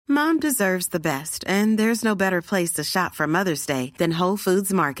Mom deserves the best, and there's no better place to shop for Mother's Day than Whole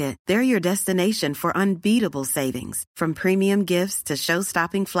Foods Market. They're your destination for unbeatable savings, from premium gifts to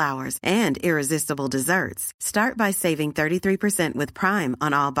show-stopping flowers and irresistible desserts. Start by saving 33% with Prime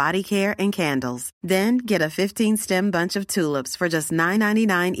on all body care and candles. Then get a 15-stem bunch of tulips for just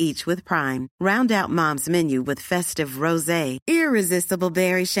 $9.99 each with Prime. Round out Mom's menu with festive rosé, irresistible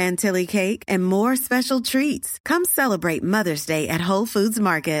berry chantilly cake, and more special treats. Come celebrate Mother's Day at Whole Foods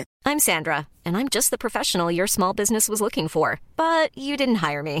Market. I'm Sandra, and I'm just the professional your small business was looking for. But you didn't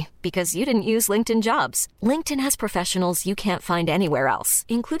hire me because you didn't use LinkedIn Jobs. LinkedIn has professionals you can't find anywhere else,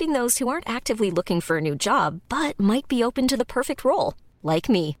 including those who aren't actively looking for a new job, but might be open to the perfect role, like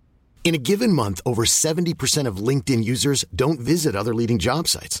me. In a given month, over 70% of LinkedIn users don't visit other leading job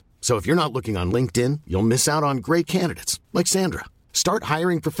sites. So if you're not looking on LinkedIn, you'll miss out on great candidates like Sandra. Start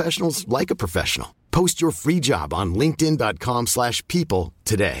hiring professionals like a professional. Post your free job on linkedin.com/people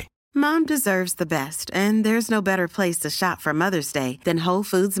today. Mom deserves the best, and there's no better place to shop for Mother's Day than Whole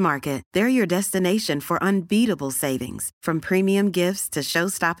Foods Market. They're your destination for unbeatable savings, from premium gifts to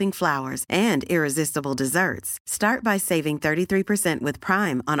show-stopping flowers and irresistible desserts. Start by saving 33% with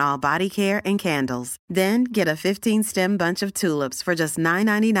Prime on all body care and candles. Then get a 15-stem bunch of tulips for just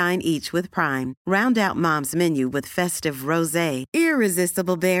 $9.99 each with Prime. Round out Mom's menu with festive rosé,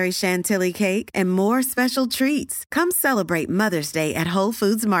 irresistible berry chantilly cake, and more special treats. Come celebrate Mother's Day at Whole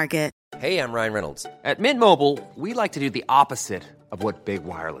Foods Market. Hey, I'm Ryan Reynolds. At Mint Mobile, we like to do the opposite of what Big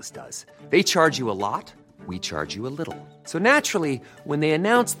Wireless does. They charge you a lot, we charge you a little. So naturally, when they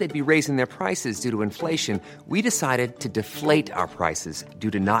announced they'd be raising their prices due to inflation, we decided to deflate our prices due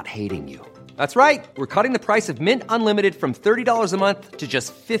to not hating you. That's right. We're cutting the price of Mint Unlimited from $30 a month to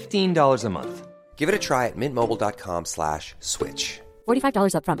just $15 a month. Give it a try at mintmobile.com/switch.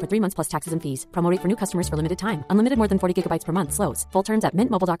 $45 up front for 3 months plus taxes and fees. Promo rate for new customers for limited time. Unlimited more than 40 gigabytes per month. Slows full terms at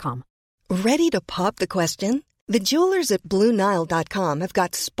mintmobile.com. Ready to pop the question? The jewelers at BlueNile.com have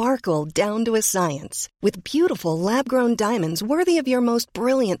got sparkle down to a science with beautiful lab-grown diamonds worthy of your most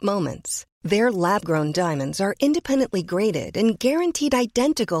brilliant moments. Their lab-grown diamonds are independently graded and guaranteed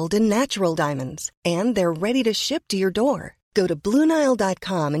identical to natural diamonds, and they're ready to ship to your door. Go to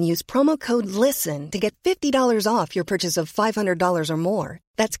BlueNile.com and use promo code LISTEN to get $50 off your purchase of $500 or more.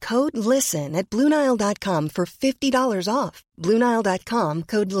 That's code LISTEN at BlueNile.com for $50 off. BlueNile.com,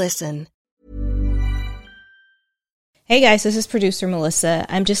 code LISTEN. Hey guys, this is producer Melissa.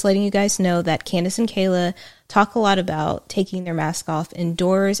 I'm just letting you guys know that Candace and Kayla talk a lot about taking their mask off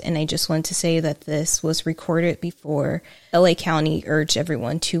indoors, and I just want to say that this was recorded before LA County urged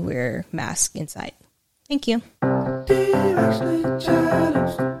everyone to wear masks inside. Thank you.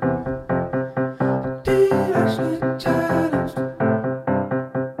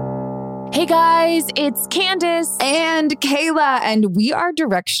 Hey guys, it's Candace and Kayla, and we are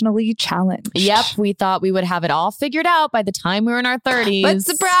directionally challenged. Yep, we thought we would have it all figured out by the time we were in our 30s. But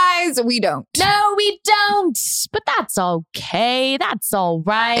surprise, we don't. No, we don't. But that's okay. That's all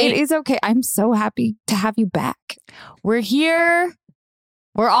right. It is okay. I'm so happy to have you back. We're here.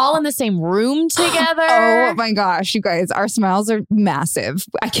 We're all in the same room together. Oh my gosh, you guys, our smiles are massive.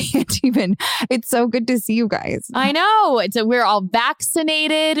 I can't even. It's so good to see you guys. I know. We're all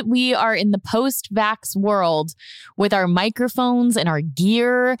vaccinated. We are in the post-vax world with our microphones and our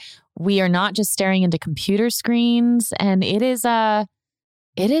gear. We are not just staring into computer screens, and it's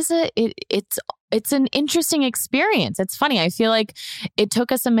an interesting experience. It's funny. I feel like it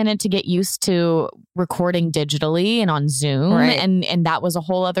took us a minute to get used to recording digitally and on Zoom. Right. And that was a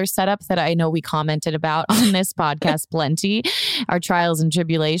whole other setup that I know we commented about on this podcast plenty, our trials and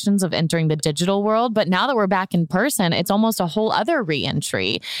tribulations of entering the digital world. But now that we're back in person, it's almost a whole other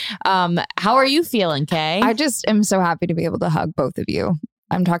reentry. How are you feeling, Kay? I just am so happy to be able to hug both of you.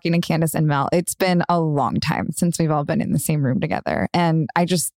 I'm talking to Candace and Mel. It's been a long time since we've all been in the same room together. And I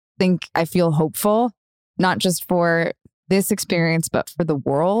just think I feel hopeful, not just for this experience, but for the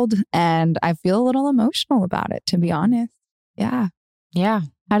world. And I feel a little emotional about it, to be honest. Yeah. Yeah.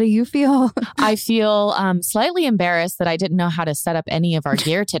 How do you feel? I feel slightly embarrassed that I didn't know how to set up any of our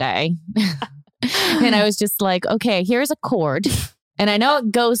gear today. And I was just like, okay, here's a cord. And I know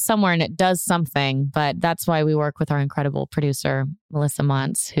it goes somewhere and it does something, but that's why we work with our incredible producer, Melissa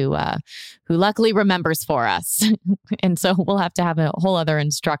Montz, who luckily remembers for us. And so we'll have to have a whole other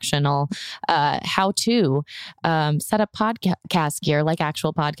instructional how to set up podcast gear like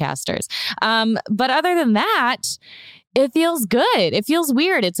actual podcasters. But other than that, it feels good. It feels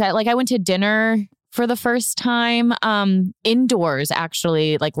weird. It's like I went to dinner for the first time indoors,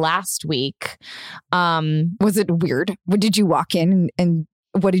 actually, like last week. Was it weird? Did you walk in and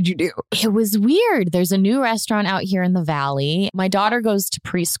what did you do? It was weird. There's a new restaurant out here in the Valley. My daughter goes to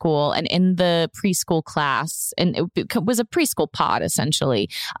preschool, and in the preschool class, and it was a preschool pod essentially.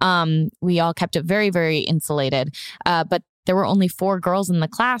 We all kept it very, very insulated. But there were only 4 girls in the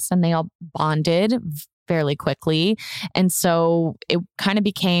class, and they all bonded fairly quickly. And so it kind of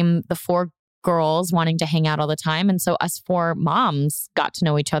became the 4 girls wanting to hang out all the time. And so us 4 moms got to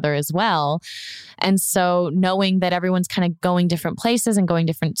know each other as well. And so knowing that everyone's kind of going different places and going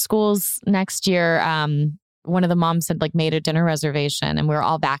different schools next year, one of the moms had like made a dinner reservation, and we were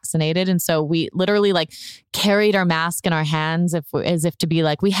all vaccinated. And so we literally like carried our mask in our hands as if to be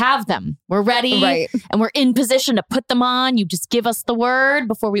like, we have them, we're ready, Right. and we're in position to put them on. You just give us the word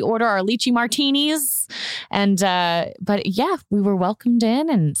before we order our lychee martinis. And, but yeah, we were welcomed in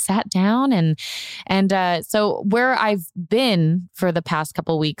and sat down. And so where I've been for the past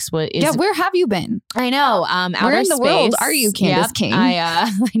couple of weeks is, Where have you been? I know, Where in the world space. are you, Candace King?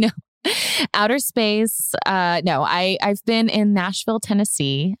 I know. Outer space. No, I've been in Nashville,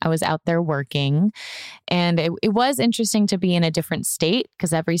 Tennessee. I was out there working, and it was interesting to be in a different state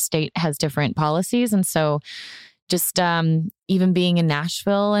because every state has different policies. And so just even being in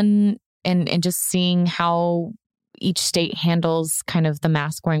Nashville and just seeing how each state handles kind of the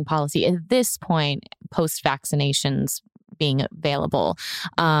mask wearing policy at this point, post vaccinations being available.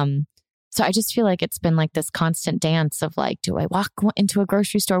 So I just feel like it's been like this constant dance of like, do I walk into a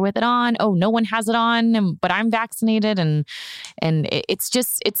grocery store with it on? Oh, no one has it on, but I'm vaccinated. And it's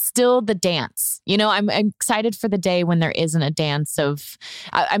still the dance. You know, I'm excited for the day when there isn't a dance of,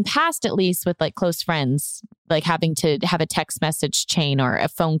 I'm past at least with like close friends, like having to have a text message chain or a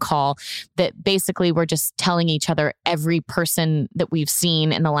phone call that basically we're just telling each other every person that we've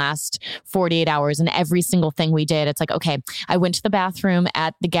seen in the last 48 hours and every single thing we did. It's like, okay, I went to the bathroom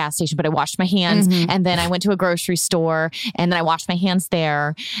at the gas station, but I washed my hands. And then I went to a grocery store and then I washed my hands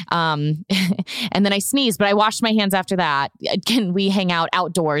there. And then I sneezed, but I washed my hands after that. Can we hang out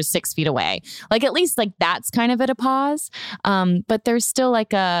outdoors 6 feet away? Like at least like that's kind of at a pause. But there's still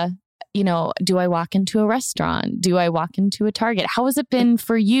like a, you know, do I walk into a restaurant? Do I walk into a Target? How has it been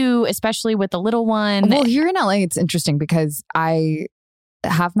for you, especially with the little one? Well, here in LA, it's interesting because I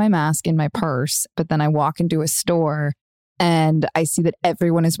have my mask in my purse, but then I walk into a store and I see that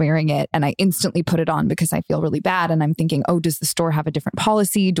everyone is wearing it and I instantly put it on because I feel really bad. And I'm thinking, oh, does the store have a different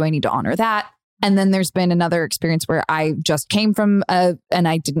policy? Do I need to honor that? And then there's been another experience where I just came from and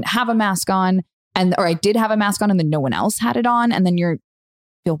I didn't have a mask on, or I did have a mask on and then no one else had it on. And then you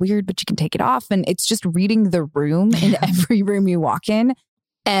feel weird, but you can take it off. And it's just reading the room in every room you walk in.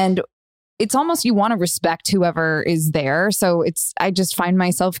 And it's almost, you want to respect whoever is there. So I just find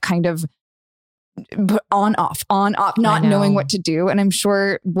myself kind of on, off, not knowing what to do. And I'm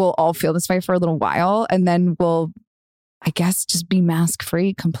sure we'll all feel this way for a little while. And then we'll, I guess, just be mask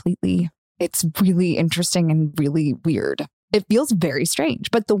free completely. It's really interesting and really weird. It feels very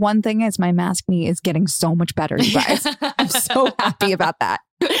strange. But the one thing is my mask knee is getting so much better, you guys. I'm so happy about that.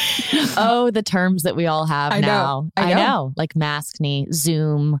 Oh, the terms that we all have now. I know. Like mask knee,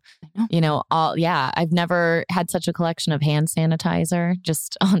 Zoom, you know, all. Yeah. I've never had such a collection of hand sanitizer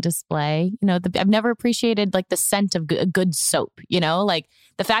just on display. You know, I've never appreciated like the scent of a good soap, you know, like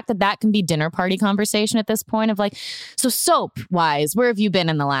the fact that can be dinner party conversation at this point of like, so soap wise, where have you been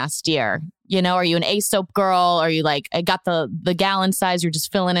in the last year? You know, are you an A soap girl? Are you like, I got the gallon size, you're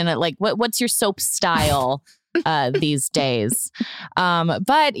just filling in it? Like, what's your soap style these days?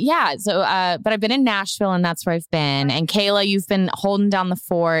 But yeah, so, but I've been in Nashville and that's where I've been. And Kayla, you've been holding down the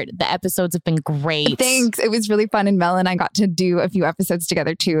fort. The episodes have been great. Thanks. It was really fun. And Mel and I got to do a few episodes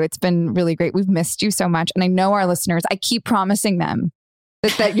together too. It's been really great. We've missed you so much. And I know our listeners, I keep promising them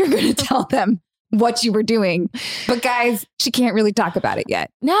that you're going to tell them what you were doing. But guys, she can't really talk about it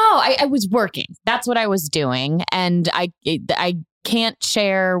yet. No, I was working. That's what I was doing. And I can't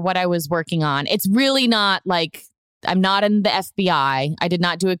share what I was working on. It's really not like, I'm not in the FBI. I did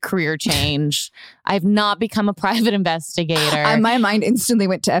not do a career change. I've not become a private investigator. My mind instantly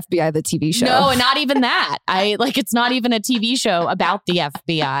went to FBI, the TV show. No, and not even that. It's not even a TV show about the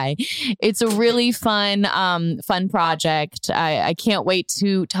FBI. It's a really fun project. I can't wait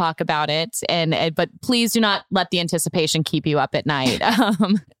to talk about it. But please do not let the anticipation keep you up at night.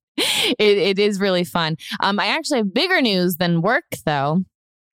 It is really fun. I actually have bigger news than work though.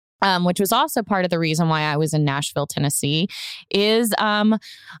 Which was also part of the reason why I was in Nashville, Tennessee, is I'm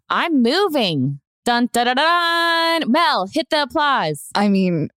moving. Dun, dun, dun, dun. Mel, hit the applause. I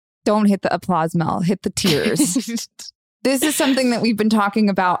mean, don't hit the applause, Mel. Hit the tears. This is something that we've been talking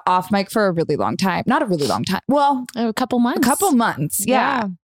about off mic for a really long time. Not a really long time. Well, a couple months. Yeah.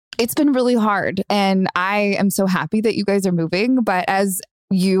 It's been really hard. And I am so happy that you guys are moving. But as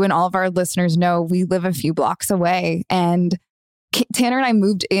you and all of our listeners know, we live a few blocks away. And Tanner and I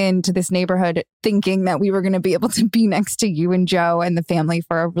moved into this neighborhood thinking that we were going to be able to be next to you and Joe and the family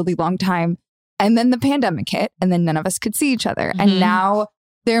for a really long time. And then the pandemic hit, and then none of us could see each other. And now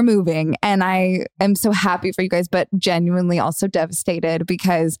they're moving. And I am so happy for you guys, but genuinely also devastated,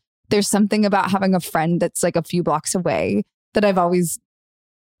 because there's something about having a friend that's like a few blocks away that I've always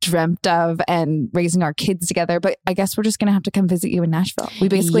dreamt of, and raising our kids together. But I guess we're just going to have to come visit you in Nashville. We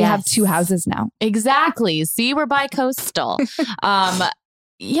basically have 2 houses now. Exactly. See, we're bi-coastal.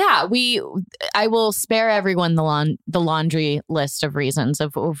 I will spare everyone the laundry list of reasons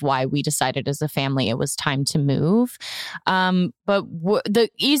of why we decided as a family it was time to move. But the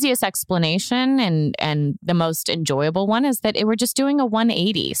easiest explanation and the most enjoyable one is that we're just doing a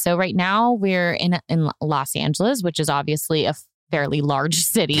 180. So right now we're in Los Angeles, which is obviously a fairly large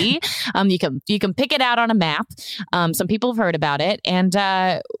city. You can pick it out on a map. Some people have heard about it. And,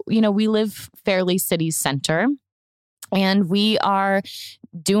 we live fairly city center. And we are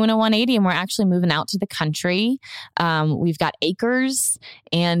doing a 180, and we're actually moving out to the country. We've got acres,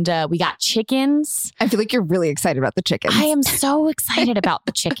 and we got chickens. I feel like you're really excited about the chickens. I am so excited about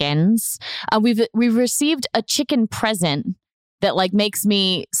the chickens. We've received a chicken present that makes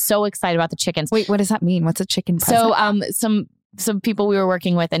me so excited about the chickens. Wait, what does that mean? What's a chicken present? So some people we were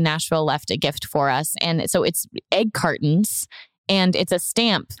working with in Nashville left a gift for us. And so it's egg cartons, and it's a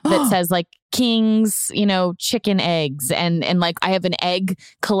stamp that says King's, chicken eggs. And I have an egg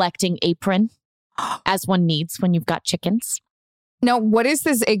collecting apron, as one needs when you've got chickens. Now, what is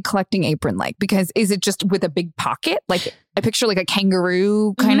this egg collecting apron like? Because is it just with a big pocket? I picture a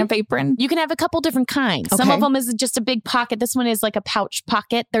kangaroo kind of apron. You can have a couple different kinds. Okay. Some of them is just a big pocket. This one is like a pouch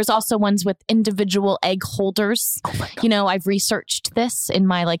pocket. There's also ones with individual egg holders. Oh my God. I've researched this in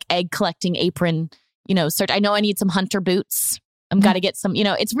my egg collecting apron, search. I know I need some hunter boots. I'm got to get some,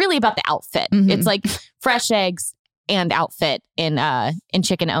 it's really about the outfit. It's fresh eggs and outfit in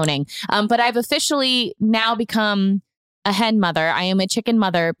chicken owning. But I've officially now become a hen mother. I am a chicken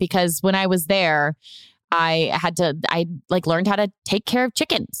mother because when I was there, I learned how to take care of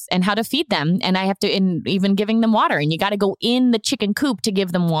chickens and how to feed them. And I have to, even giving them water, and you got to go in the chicken coop to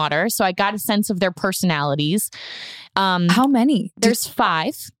give them water. So I got a sense of their personalities. How many? There's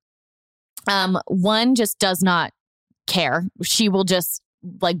 5. One just does not care. She will just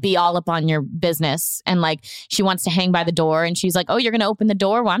be all up on your business, and she wants to hang by the door, and she's like, oh, you're going to open the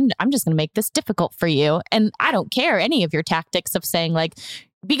door? Well, I'm just going to make this difficult for you. And I don't care any of your tactics of saying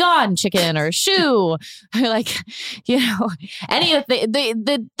be gone, chicken, or shoo, any of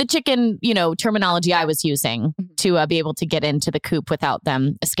the chicken, terminology I was using to be able to get into the coop without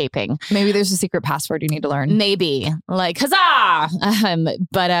them escaping. Maybe there's a secret password you need to learn. Maybe huzzah,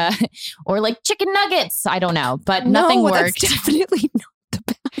 or chicken nuggets. I don't know, but nothing worked. That's definitely not the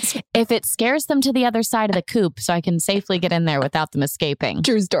best. If it scares them to the other side of the coop, so I can safely get in there without them escaping.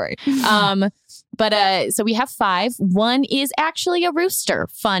 True story. But so we have 5. One is actually a rooster.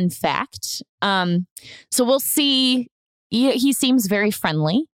 Fun fact. So we'll see. He seems very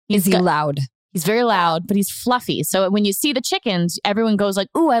friendly. Is he loud? He's very loud, but he's fluffy. So when you see the chickens, everyone goes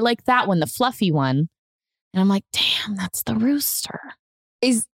ooh, I like that one, the fluffy one. And I'm like, damn, that's the rooster.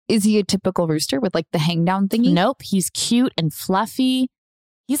 Is he a typical rooster with the hang down thingy? Nope. He's cute and fluffy.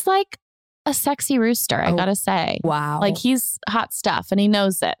 He's a sexy rooster, I gotta say. Wow. He's hot stuff, and he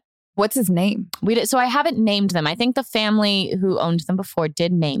knows it. What's his name? So I haven't named them. I think the family who owned them before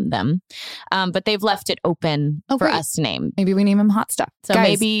did name them, but they've left it open for us to name. Maybe we name him Hot Stuff. So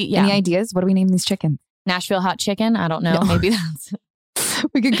guys, maybe, any ideas? What do we name these chickens? Nashville Hot Chicken? I don't know. No. Maybe that's...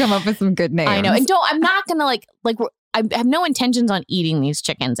 We could come up with some good names. I know. And I'm not going to I have no intentions on eating these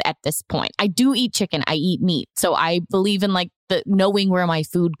chickens at this point. I do eat chicken. I eat meat. So I believe in the knowing where my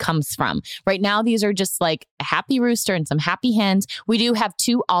food comes from. Right now, these are just a happy rooster and some happy hens. We do have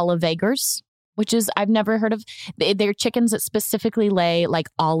 2 olive eggers, which is, I've never heard of. They're chickens that specifically lay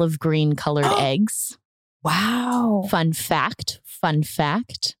olive green colored eggs. Wow. Fun fact.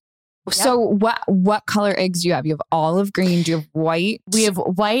 So what color eggs do you have? You have olive green. Do you have white? We have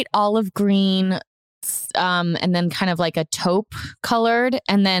white, olive green, and then kind of a taupe colored.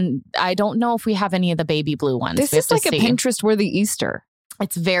 And then I don't know if we have any of the baby blue ones. This is a Pinterest worthy Easter.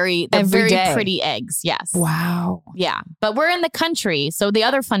 It's very pretty eggs. Yes. Wow. Yeah. But we're in the country. So the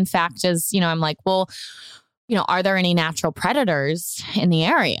other fun fact is, I'm like, well, are there any natural predators in the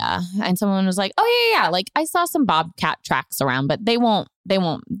area? And someone was like, oh yeah. I saw some bobcat tracks around, but they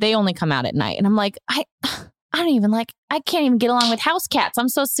only come out at night. And I'm like, I don't even I can't even get along with house cats. I'm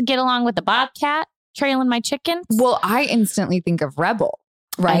supposed to get along with the bobcat trailing my chickens. Well, I instantly think of Rebel.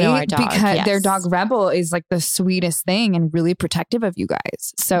 Right? I know our dog, because their yes. dog Rebel is like the sweetest thing and really protective of you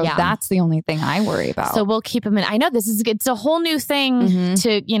guys. So Yeah. that's the only thing I worry about. So we'll keep him in. I know it's a whole new thing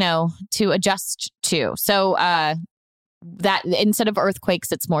to adjust to. So that instead of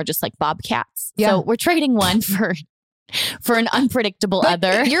earthquakes, it's more just like bobcats. Yeah. So we're trading one for an unpredictable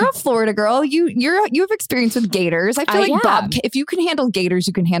other. You're a Florida girl. You have experience with gators. I feel like if you can handle gators,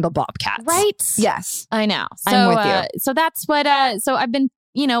 you can handle bobcats. Right? Yes. I know. So, I'm with you. So that's what, so I've been,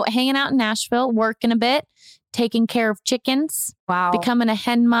 hanging out in Nashville, working a bit, taking care of chickens, Wow. becoming a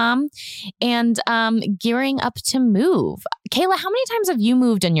hen mom, and gearing up to move. Kayla, how many times have you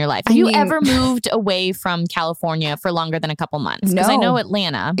moved in your life? Have you ever moved away from California for longer than a couple months? Because I know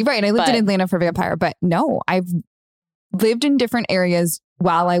Atlanta. Right. I lived in Atlanta for Vampire, but no, I've lived in different areas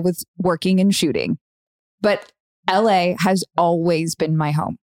while I was working and shooting. But LA has always been my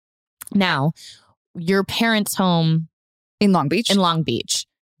home. Now, your parents' home In Long Beach.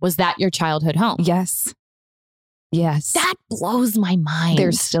 Was that your childhood home? Yes. Yes. That blows my mind.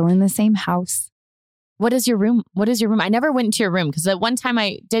 They're still in the same house. What is your room? I never went into your room because at one time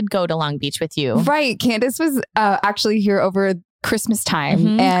I did go to Long Beach with you. Right. Candace was actually here over Christmas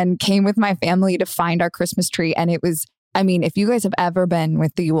time and came with my family to find our Christmas tree. And it was, if you guys have ever been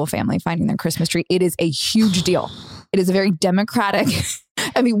with the Ewell family finding their Christmas tree, it is a huge deal. It is a very democratic.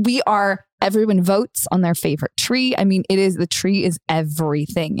 Everyone votes on their favorite tree. The tree is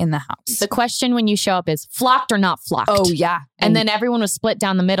everything in the house. The question when you show up is flocked or not flocked? Oh, yeah. And then everyone was split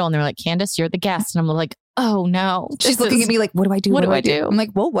down the middle and they're like, Candace, you're the guest. And I'm like, oh no. She's looking at me like, what do I do? What do I do? I'm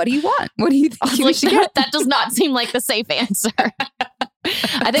like, well, what do you want? What do you think you should get? That does not seem like the safe answer.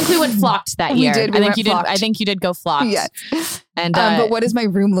 I think we went flocked that year. We did. I think you did go flocked. Yes. And but what does my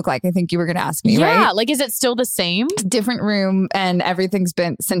room look like? I think you were going to ask me, right? Yeah. Like, is it still the same? Different room and everything's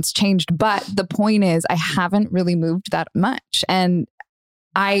been since changed. But the point is, I haven't really moved that much. And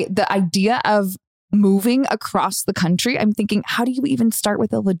the idea of moving across the country, I'm thinking, how do you even start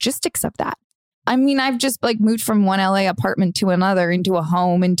with the logistics of that? I've just moved from one LA apartment to another into a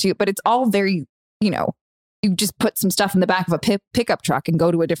home but it's all very, you just put some stuff in the back of a pickup truck and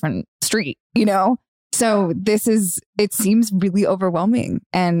go to a different street, So it seems really overwhelming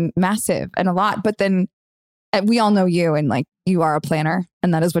and massive and a lot. But then we all know you and you are a planner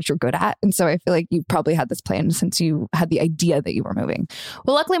and that is what you're good at. And so I feel like you probably had this plan since you had the idea that you were moving.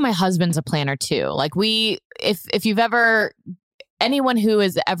 Well, luckily my husband's a planner too. If you've ever, anyone who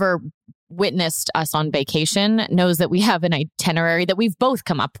has ever witnessed us on vacation knows that we have an itinerary that we've both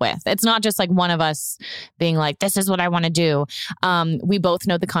come up with. It's not just one of us being like, this is what I want to do. We both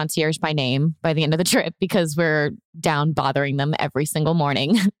know the concierge by name by the end of the trip because we're down bothering them every single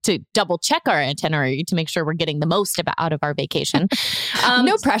morning to double check our itinerary to make sure we're getting the most out of our vacation.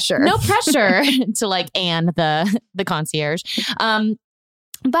 No pressure. No pressure to Anne, the concierge.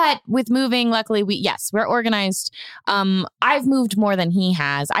 But with moving, luckily, we're organized. I've moved more than he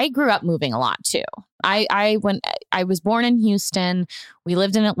has. I grew up moving a lot too. I was born in Houston. We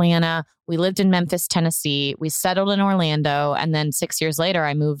lived in Atlanta. We lived in Memphis, Tennessee. We settled in Orlando. And then 6 years later,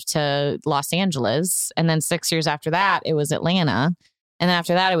 I moved to Los Angeles. And then 6 years after that, it was Atlanta. And then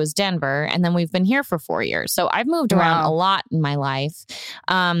after that, it was Denver. And then we've been here for 4 years. So I've moved around a lot in my life.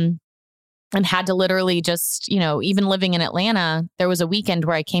 And had to literally just, even living in Atlanta, there was a weekend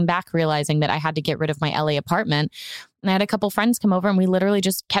where I came back realizing that I had to get rid of my LA apartment. And I had a couple friends come over and we literally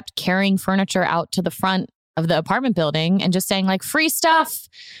just kept carrying furniture out to the front of the apartment building and just saying free stuff,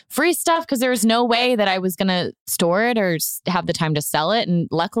 because there was no way that I was going to store it or have the time to sell it. And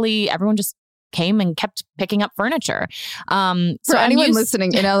luckily, everyone just came and kept picking up furniture. For anyone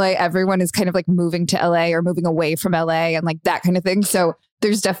listening in LA, everyone is kind of moving to LA or moving away from LA and that kind of thing. So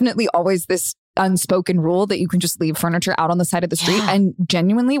there's definitely always this unspoken rule that you can just leave furniture out on the side of the street and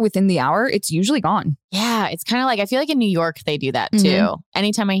genuinely within the hour, it's usually gone. Yeah. It's kind of I feel like in New York, they do that too.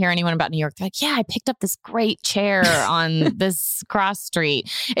 Anytime I hear anyone about New York, they're like, yeah, I picked up this great chair on this cross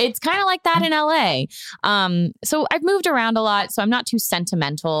street. It's kind of like that in LA. So I've moved around a lot, so I'm not too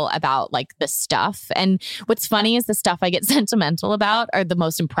sentimental about the stuff. And what's funny is the stuff I get sentimental about are the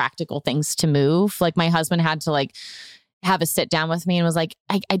most impractical things to move. My husband had to have a sit down with me and was like,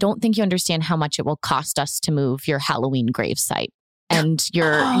 I don't think you understand how much it will cost us to move your Halloween gravesite and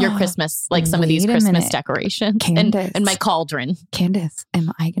your Christmas, some of these Christmas decorations and my cauldron. Candace,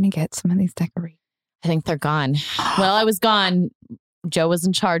 am I going to get some of these decorations? I think they're gone. Well, I was gone. Joe was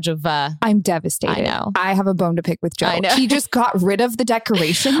in charge of... I'm devastated. I know. I have a bone to pick with Joe. I know. He just got rid of the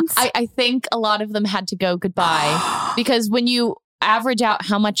decorations. I think a lot of them had to go goodbye because when you average out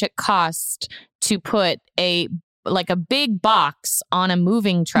how much it cost to put a big box on a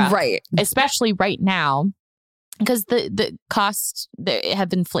moving truck, right? Especially right now, because the costs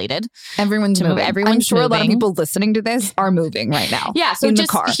have inflated. Everyone's moving. I'm sure moving. A lot of people listening to this are moving right now. Yeah. So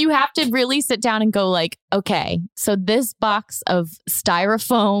you have to really sit down and go like, okay, so this box of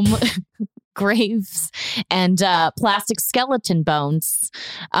styrofoam graves and plastic skeleton bones,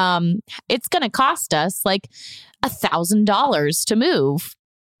 it's going to cost us like $1,000 to move.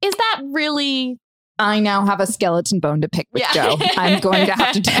 Is that really... I now have a skeleton bone to pick with Joe. I'm going to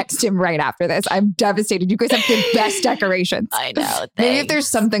have to text him right after this. I'm devastated. You guys have the best decorations. I know. Thanks. Maybe if there's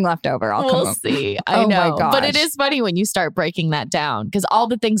something left over, I'll come over. We'll see. I know. My gosh. But it is funny when you start breaking that down, because all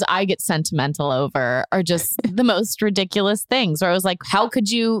the things I get sentimental over are just the most ridiculous things. Where I was like, how could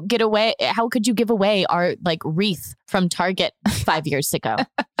you give away our like wreath from Target 5 years ago?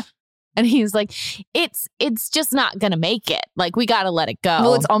 And he's like, it's just not going to make it. Like, we got to let it go.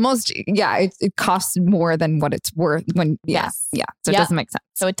 Well, it's almost, it costs more than what it's worth when, yes. Yeah. So it doesn't make sense.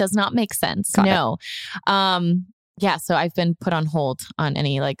 So it does not make sense. Got no. So I've been put on hold on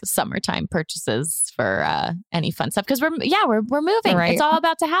any like summertime purchases for any fun stuff. Because we're moving. Right. It's all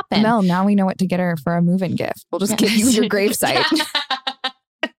about to happen. Mel, now we know what to get her for a move-in gift. We'll just give you your gravesite.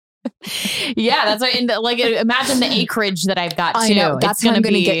 Yeah, that's what. Like, imagine the acreage that I've got too. I know. That's when I'm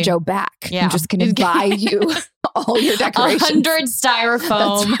going to get Joe back. Yeah. I'm just going to buy you all your decorations. 100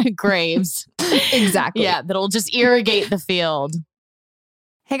 styrofoam graves. Exactly. Yeah, that'll just irrigate the field.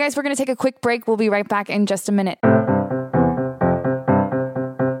 Hey guys, we're going to take a quick break. We'll be right back in just a minute.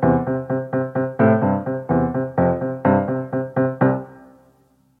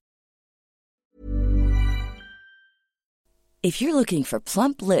 If you're looking for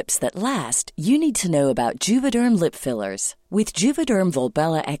plump lips that last, you need to know about Juvederm lip fillers. With Juvederm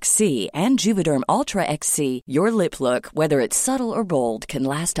Volbella XC and Juvederm Ultra XC, your lip look, whether it's subtle or bold, can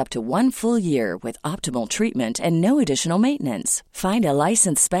last up to 1 full year with optimal treatment and no additional maintenance. Find a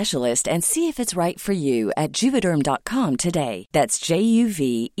licensed specialist and see if it's right for you at Juvederm.com today. That's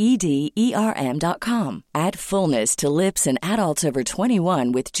JUVEDERM.com. Add fullness to lips in adults over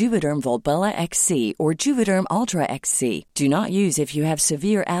 21 with Juvederm Volbella XC or Juvederm Ultra XC. Do not use if you have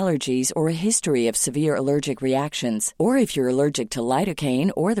severe allergies or a history of severe allergic reactions, or if you're allergic to lidocaine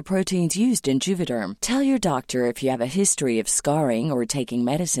or the proteins used in Juvederm. Tell your doctor if you have a history of scarring or taking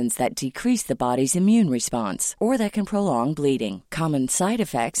medicines that decrease the body's immune response or that can prolong bleeding. Common side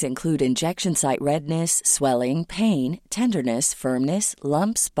effects include injection site redness, swelling, pain, tenderness, firmness,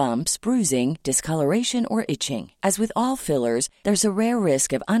 lumps, bumps, bruising, discoloration, or itching. As with all fillers, there's a rare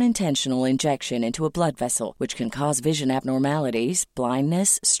risk of unintentional injection into a blood vessel, which can cause vision abnormalities,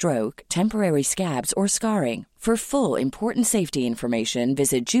 blindness, stroke, temporary scabs, or scarring. For full, important safety information,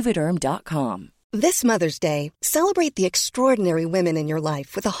 visit Juvederm.com. This Mother's Day, celebrate the extraordinary women in your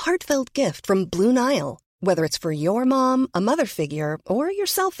life with a heartfelt gift from Blue Nile. Whether it's for your mom, a mother figure, or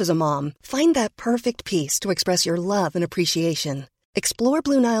yourself as a mom, find that perfect piece to express your love and appreciation. Explore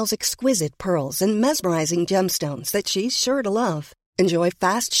Blue Nile's exquisite pearls and mesmerizing gemstones that she's sure to love. Enjoy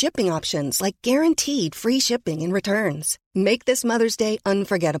fast shipping options like guaranteed free shipping and returns. Make this Mother's Day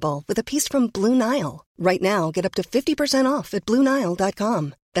unforgettable with a piece from Blue Nile. Right now, get up to 50% off at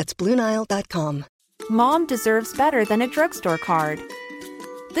BlueNile.com. That's BlueNile.com. Mom deserves better than a drugstore card.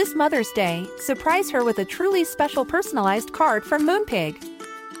 This Mother's Day, surprise her with a truly special personalized card from Moonpig.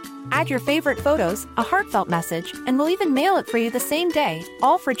 Add your favorite photos, a heartfelt message, and we'll even mail it for you the same day,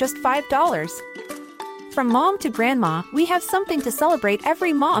 all for just $5. From mom to grandma, we have something to celebrate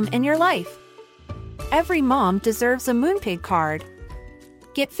every mom in your life. Every mom deserves a Moonpig card.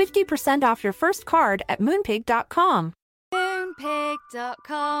 Get 50% off your first card at Moonpig.com.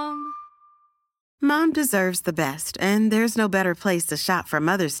 Moonpig.com. Mom deserves the best, and there's no better place to shop for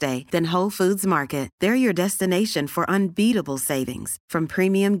Mother's Day than Whole Foods Market. They're your destination for unbeatable savings, from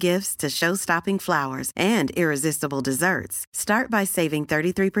premium gifts to show-stopping flowers and irresistible desserts. Start by saving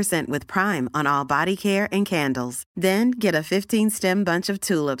 33% with Prime on all body care and candles. Then get a 15-stem bunch of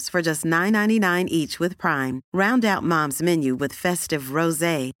tulips for just $9.99 each with Prime. Round out Mom's menu with festive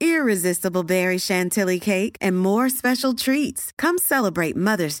rosé, irresistible berry chantilly cake, and more special treats. Come celebrate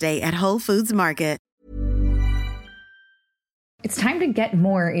Mother's Day at Whole Foods Market. It's time to get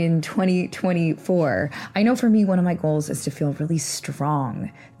more in 2024. I know for me, one of my goals is to feel really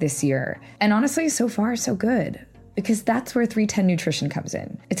strong this year. And honestly, so far, so good. Because that's where 310 Nutrition comes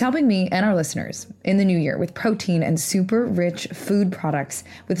in. It's helping me and our listeners in the new year with protein and super rich food products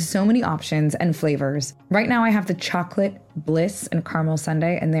with so many options and flavors. Right now I have the chocolate bliss and caramel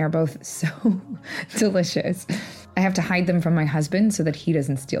sundae, and they are both so delicious. I have to hide them from my husband so that he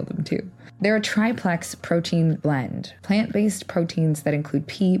doesn't steal them too. They're a triplex protein blend, plant-based proteins that include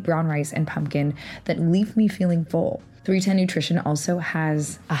pea, brown rice, and pumpkin that leave me feeling full. 310 Nutrition also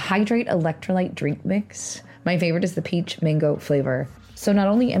has a Hydrate electrolyte drink mix. My favorite is the peach mango flavor. So not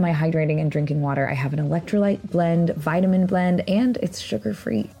only am I hydrating and drinking water, I have an electrolyte blend, vitamin blend, and it's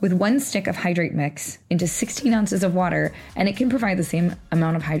sugar-free. With 1 stick of Hydrate mix into 16 ounces of water, and it can provide the same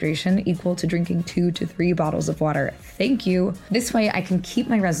amount of hydration equal to drinking 2 to 3 bottles of water. Thank you. This way I can keep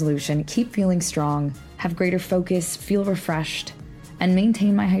my resolution, keep feeling strong, have greater focus, feel refreshed, and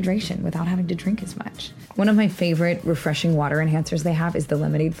maintain my hydration without having to drink as much. One of my favorite refreshing water enhancers they have is the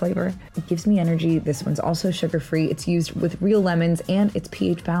lemonade flavor. It gives me energy. This one's also sugar-free. It's used with real lemons and it's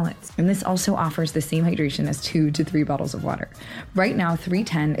pH balanced. And this also offers the same hydration as 2 to 3 bottles of water. Right now,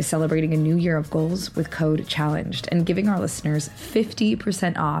 310 is celebrating a new year of goals with code CHALLENGED and giving our listeners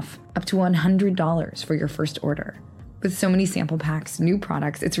 50% off up to $100 for your first order. With so many sample packs, new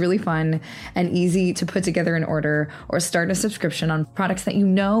products, it's really fun and easy to put together an order or start a subscription on products that you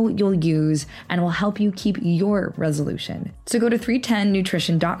know you'll use and will help you keep your resolution. So go to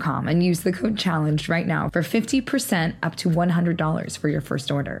 310nutrition.com and use the code CHALLENGED right now for 50% up to $100 for your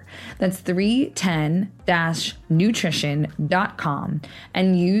first order. That's 310-nutrition.com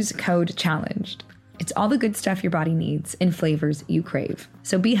and use code CHALLENGED. It's all the good stuff your body needs in flavors you crave.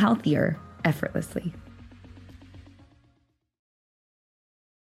 So be healthier effortlessly.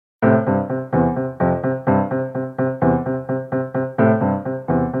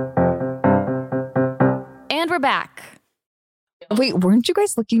 We're back. Wait, weren't you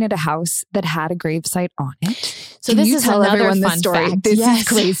guys looking at a house that had a gravesite on it? So Can this you is tell another everyone fun this story? fact. This Yes. is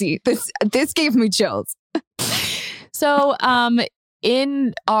crazy. This gave me chills. So,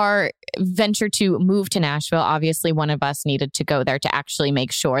 in our venture to move to Nashville, obviously one of us needed to go there to actually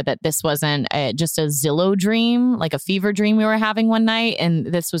make sure that this wasn't just a Zillow dream, like a fever dream we were having one night. And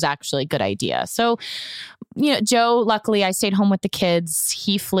this was actually a good idea. So, Joe, luckily I stayed home with the kids.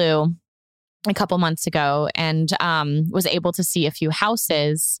 He flew a couple months ago and was able to see a few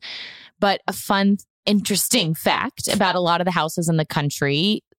houses. But a fun, interesting fact about a lot of the houses in the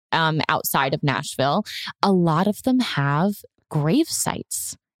country outside of Nashville, a lot of them have grave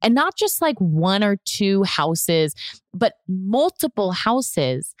sites. And not just like 1 or 2 houses, but multiple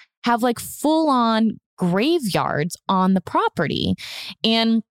houses have like full-on graveyards on the property.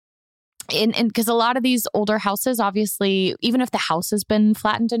 And because a lot of these older houses, obviously, even if the house has been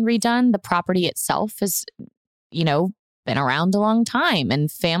flattened and redone, the property itself has, been around a long time. And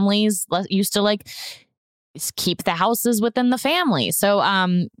families used to like keep the houses within the family. So,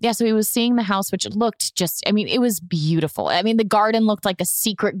 so he was seeing the house, which looked it was beautiful. I mean, the garden looked like a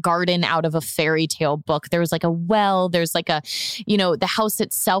secret garden out of a fairy tale book. There was like a well, there's like the house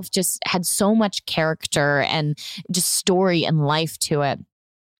itself just had so much character and just story and life to it.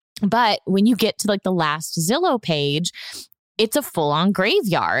 But when you get to like the last Zillow page, it's a full-on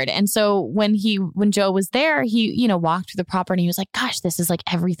graveyard. And so when Joe was there, he, walked through the property. He was like, gosh, this is like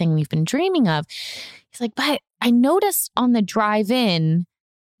everything we've been dreaming of. He's like, but I noticed on the drive-in,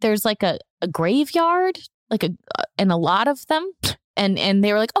 there's like a graveyard, and a lot of them. And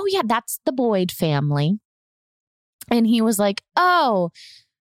they were like, oh yeah, that's the Boyd family. And he was like, oh,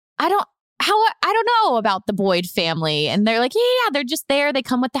 I don't know about the Boyd family. And they're like, yeah, they're just there. They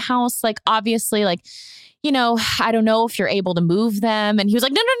come with the house. Like, obviously, like, I don't know if you're able to move them. And he was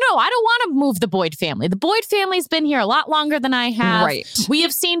like, no, I don't want to move the Boyd family. The Boyd family's been here a lot longer than I have. Right. We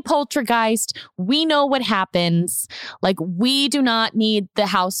have seen poltergeist. We know what happens. Like, we do not need the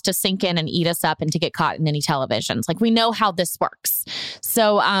house to sink in and eat us up and to get caught in any televisions. Like, we know how this works.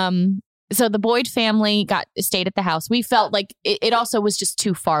 So the Boyd family stayed at the house. We felt like it also was just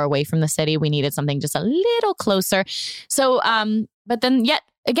too far away from the city. We needed something just a little closer. So, but then yet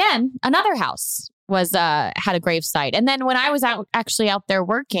again, another house had a grave site. And then when I was out there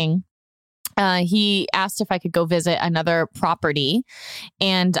working, he asked if I could go visit another property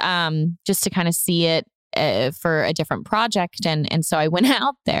and just to kind of see it for a different project. And so I went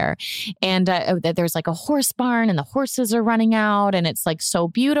out there and there's like a horse barn and the horses are running out and it's like so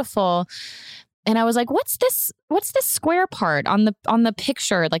beautiful. And I was like, what's this square part on the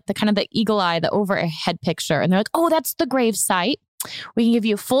picture? Like the kind of the eagle eye, the overhead picture. And they're like, oh, that's the grave site. We can give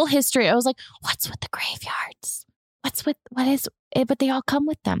you a full history. I was like, what's with the graveyards? What is it? But they all come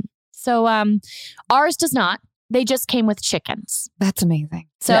with them. So ours does not. They just came with chickens. That's amazing.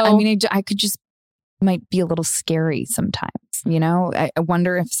 So I mean, I could just might be a little scary sometimes. I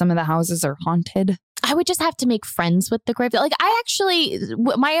wonder if some of the houses are haunted. I would just have to make friends with the grave. Like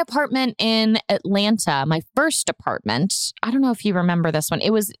my apartment in Atlanta, my first apartment, I don't know if you remember this one.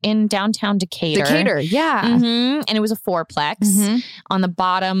 It was in downtown Decatur. Decatur, yeah. Mm-hmm. And it was a fourplex on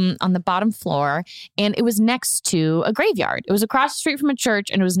the bottom floor. And it was next to a graveyard. It was across the street from a church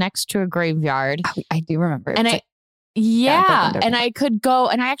and it was next to a graveyard. I do remember. And Yeah. And I could go,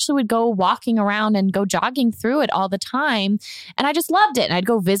 and I actually would go walking around and go jogging through it all the time. And I just loved it. And I'd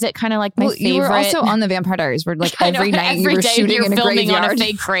go visit kind of like my favorite. You were also on the Vampire Diaries where like every night you were shooting in a filming graveyard. on a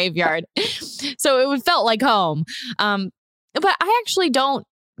fake graveyard. So it felt like home. But I actually don't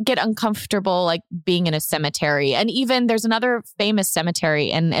get uncomfortable like being in a cemetery. And even there's another famous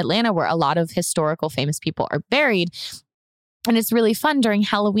cemetery in Atlanta where a lot of historical famous people are buried. And it's really fun during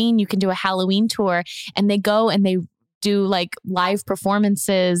Halloween. You can do a Halloween tour and they go and they do like live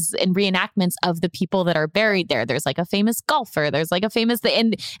performances and reenactments of the people that are buried there. There's like a famous golfer. There's like a famous,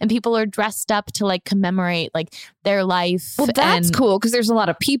 and people are dressed up to like commemorate like their life. Well, that's cool because there's a lot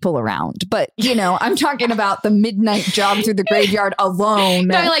of people around. But, you know, I'm talking about the midnight jog through the graveyard alone.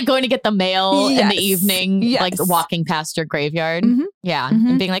 No, like going to get the mail in the evening, like walking past your graveyard. Mm-hmm. Yeah. Mm-hmm.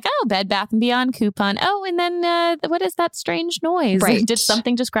 And being like, oh, Bed Bath & Beyond coupon. Oh, and then what is that strange noise? Right. Did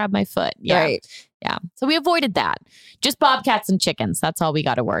something just grab my foot? Yeah. Right. Yeah. So we avoided that. Just bobcats and chickens. That's all we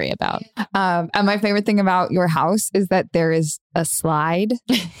got to worry about. And my favorite thing about your house is that there is a slide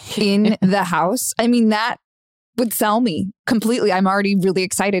in the house. I mean, that would sell me completely. I'm already really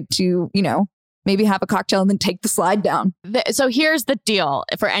excited to, you know, maybe have a cocktail and then take the slide down. So here's the deal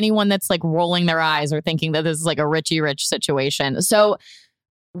for anyone that's like rolling their eyes or thinking that this is like a Richie Rich situation. So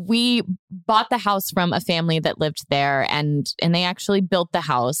we bought the house from a family that lived there and they actually built the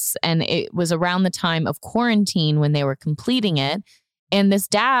house. And it was around the time of quarantine when they were completing it. And this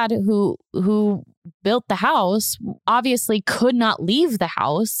dad who built the house obviously could not leave the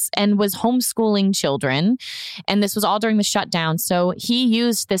house and was homeschooling children. And this was all during the shutdown. So he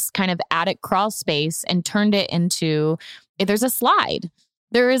used this kind of attic crawl space and turned it into, there's a slide.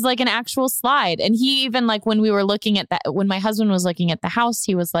 There is like an actual slide. And he even like when we were looking at that, when my husband was looking at the house,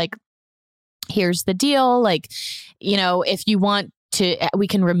 he was like, here's the deal. Like, you know, if you want to, we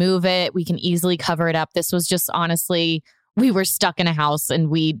can remove it. We can easily cover it up. This was just honestly, we were stuck in a house and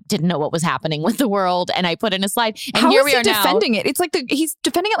we didn't know what was happening with the world. And I put in a slide. And here we are now. Defending it? It's like he's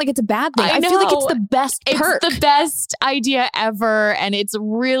defending it like it's a bad thing. I feel like it's the best perk. It's the best idea ever. And it's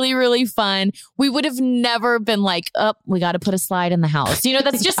really, really fun. We would have never been like, oh, we got to put a slide in the house. You know,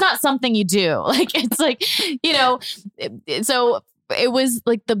 that's just not something you do. Like, it's like, you know, so it was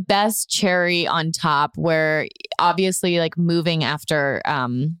like the best cherry on top where obviously like moving after,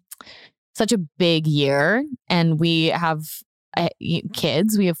 such a big year and we have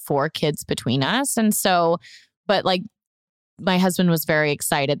kids. We have 4 kids between us. And so, but like my husband was very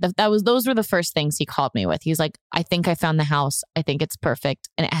excited. Those were the first things he called me with. He's like, I think I found the house. I think it's perfect.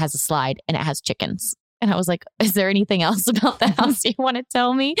 And it has a slide and it has chickens. And I was like, is there anything else about the house you want to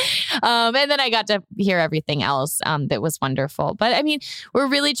tell me? And then I got to hear everything else that was wonderful. But I mean, we're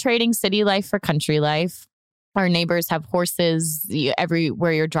really trading city life for country life. Our neighbors have horses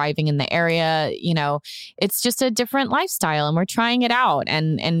everywhere you're driving in the area. You know, it's just a different lifestyle and we're trying it out.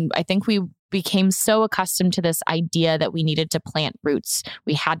 And I think we became so accustomed to this idea that we needed to plant roots.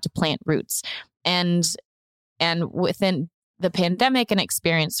 We had to plant roots. And within the pandemic, an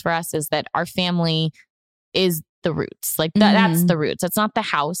experience for us is that our family is the roots. Like that's the roots. It's not the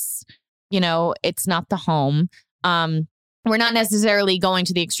house. You know, it's not the home. We're not necessarily going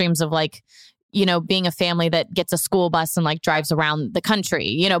to the extremes of like, you know, being a family that gets a school bus and like drives around the country,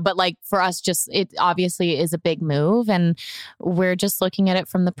 you know, but like for us, just it obviously is a big move. And we're just looking at it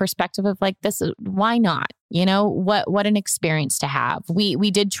from the perspective of like, why not? You know, what an experience to have.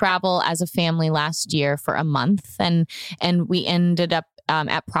 We did travel as a family last year for a month and we ended up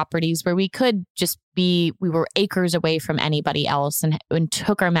at properties where we could just we were acres away from anybody else and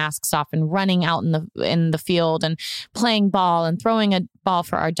took our masks off and running out in the field and playing ball and throwing a ball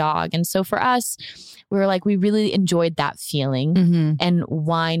for our dog. And so for us, we were like, we really enjoyed that feeling and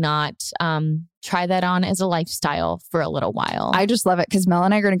why not try that on as a lifestyle for a little while. I just love it because Mel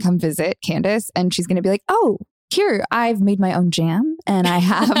and I are going to come visit Candace and she's going to be like, oh, here, I've made my own jam and I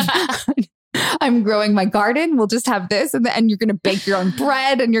have... I'm growing my garden. We'll just have this and you're going to bake your own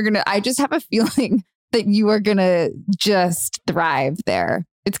bread and I just have a feeling that you are going to just thrive there.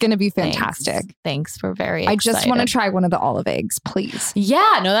 It's going to be fantastic. Thanks. We're very excited. I just want to try one of the olive eggs, please.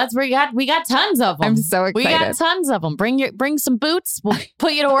 Yeah, no, that's where we got tons of them. I'm so excited. We got tons of them. Bring some boots. We'll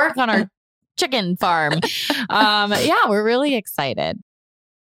put you to work on our chicken farm. Yeah, we're really excited.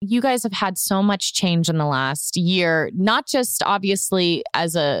 You guys have had so much change in the last year, not just obviously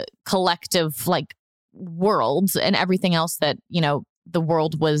as a collective like world and everything else that, you know, the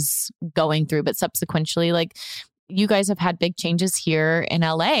world was going through, but subsequently like you guys have had big changes here in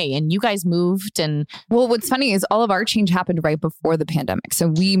LA and you guys moved. And well, what's funny is all of our change happened right before the pandemic. So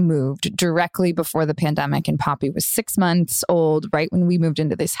we moved directly before the pandemic and Poppy was 6 months old right when we moved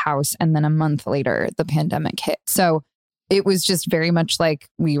into this house. And then a month later, the pandemic hit. So it was just very much like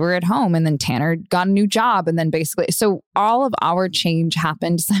we were at home and then Tanner got a new job. And then basically, so all of our change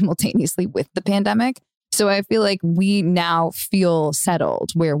happened simultaneously with the pandemic. So I feel like we now feel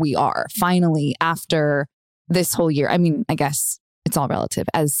settled where we are finally after this whole year. I mean, I guess it's all relative,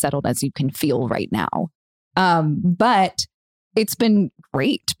 as settled as you can feel right now. But it's been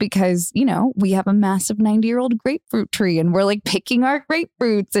great because, you know, we have a massive 90-year-old grapefruit tree and we're like picking our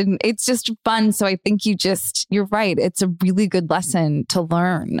grapefruits and it's just fun. So I think you're right. It's a really good lesson to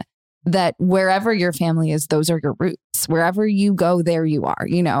learn that wherever your family is, those are your roots. Wherever you go, there you are.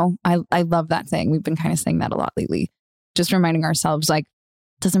 You know, I love that thing. We've been kind of saying that a lot lately, just reminding ourselves like,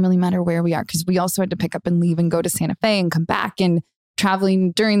 it doesn't really matter where we are, because we also had to pick up and leave and go to Santa Fe and come back, and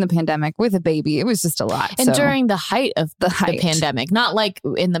traveling during the pandemic with a baby. It was just a lot. And during the height of the pandemic, not like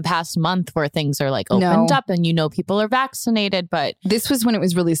in the past month where things are like opened up and, you know, people are vaccinated. But this was when it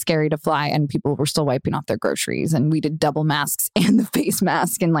was really scary to fly and people were still wiping off their groceries and we did double masks and the face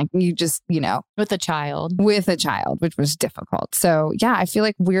mask. And like, you just, you know, with a child, which was difficult. So yeah, I feel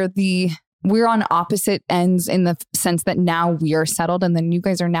like we're on opposite ends in the sense that now we are settled and then you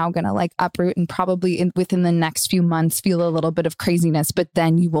guys are now going to like uproot and probably within the next few months feel a little bit of craziness, but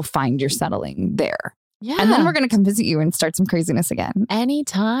then you will find you're settling there. Yeah. And then we're going to come visit you and start some craziness again.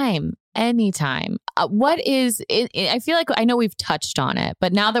 Anytime. What is it? I feel like I know we've touched on it,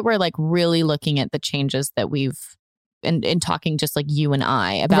 but now that we're like really looking at the changes that we've and talking just like you and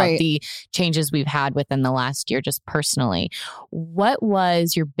I about the changes we've had within the last year, just personally, what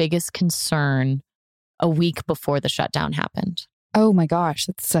was your biggest concern a week before the shutdown happened? Oh my gosh,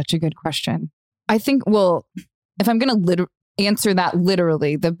 that's such a good question. I think, well, if I'm going to answer that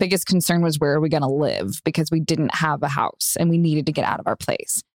literally, the biggest concern was where are we going to live, because we didn't have a house and we needed to get out of our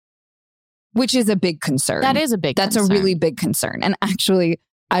place, which is a big concern. That is a big concern. That's a really big concern. And actually,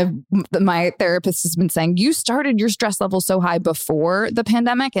 my therapist has been saying, you started your stress level so high before the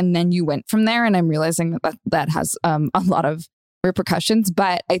pandemic and then you went from there. And I'm realizing that has a lot of repercussions.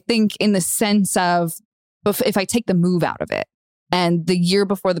 But I think in the sense of, if I take the move out of it, and the year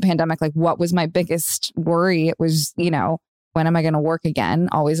before the pandemic, like what was my biggest worry? It was, you know, when am I going to work again?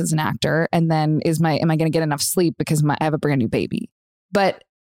 Always as an actor. And then am I going to get enough sleep because I have a brand new baby? But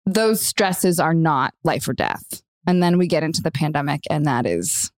those stresses are not life or death. And then we get into the pandemic, and that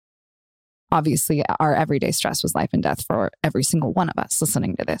is obviously our everyday stress was life and death for every single one of us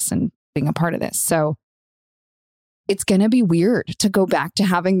listening to this and being a part of this. So it's going to be weird to go back to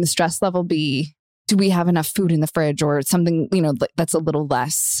having the stress level be, do we have enough food in the fridge or something, you know, that's a little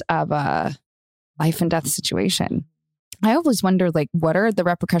less of a life and death situation. I always wonder, like, what are the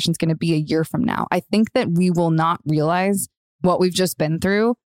repercussions going to be a year from now? I think that we will not realize what we've just been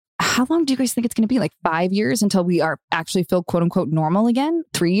through. How long do you guys think it's going to be? Like 5 years until we are actually feel quote unquote normal again?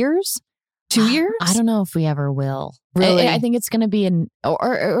 3 years? 2 years? I don't know if we ever will. Really? I think it's going to be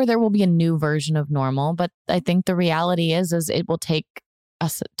or there will be a new version of normal. But I think the reality is it will take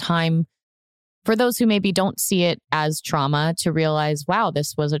us time for those who maybe don't see it as trauma to realize, wow,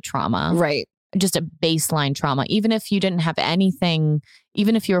 this was a trauma. Right. Just a baseline trauma. Even if you didn't have anything,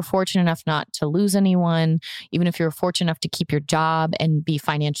 even if you were fortunate enough not to lose anyone, even if you were fortunate enough to keep your job and be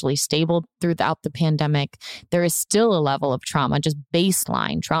financially stable throughout the pandemic, there is still a level of trauma, just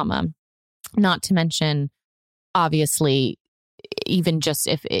baseline trauma. Not to mention, obviously, even just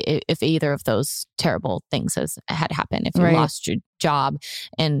if either of those terrible things had happened, if you lost your job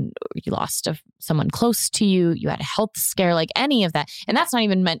and you lost someone close to you, you had a health scare, like any of that. And that's not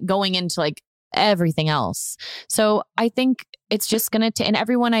even meant going into like everything else. So I think it's just going to, and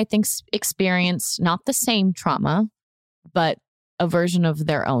everyone I think experience not the same trauma, but a version of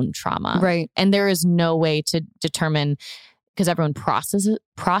their own trauma. Right. And there is no way to determine, because everyone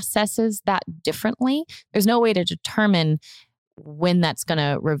processes that differently. There's no way to determine when that's going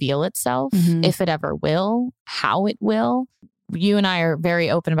to reveal itself, if it ever will, how it will. You and I are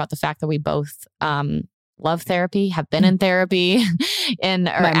very open about the fact that we both love therapy, have been in therapy, and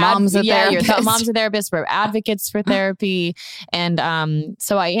my mom's a therapist. Your mom's a therapist. We're advocates for therapy, and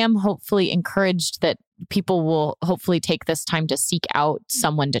so I am hopefully encouraged that people will hopefully take this time to seek out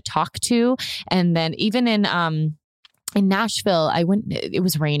someone to talk to, and then even in Nashville, it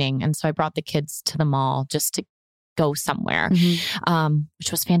was raining, and so I brought the kids to the mall just to go somewhere,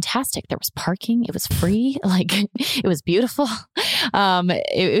 which was fantastic. There was parking. It was free. Like it was beautiful.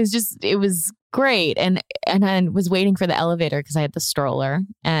 It was great. And I was waiting for the elevator because I had the stroller,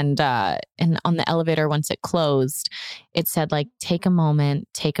 and on the elevator, once it closed, it said like, take a moment,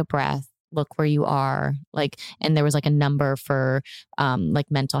 take a breath, look where you are. Like, and there was like a number for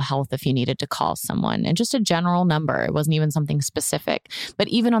like mental health if you needed to call someone, and just a general number. It wasn't even something specific. But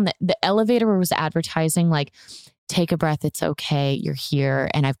even on the elevator was advertising like, take a breath, it's okay, you're here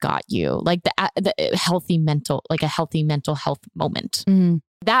and I've got you. Like the healthy mental, like a healthy mental health moment.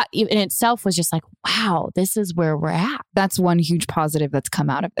 That in itself was just like, wow, this is where we're at. That's one huge positive that's come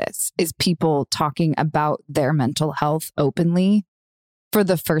out of this, is people talking about their mental health openly for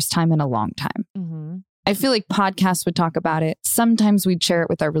the first time in a long time. I feel like podcasts would talk about it. Sometimes we'd share it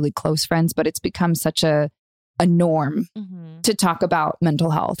with our really close friends, but it's become such a norm to talk about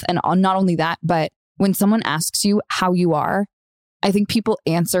mental health. And not only that, but when someone asks you how you are, I think people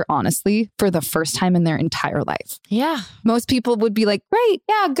answer honestly for the first time in their entire life. Yeah. Most people would be like, great,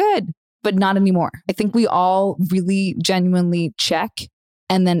 yeah, good, but not anymore. I think we all really genuinely check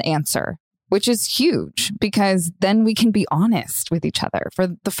and then answer, which is huge because then we can be honest with each other for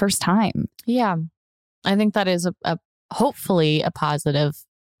the first time. Yeah. I think that is a hopefully a positive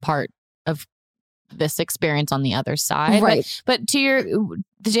part of this experience on the other side. Right. But to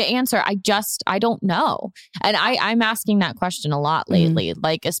answer, I don't know. And I'm asking that question a lot lately,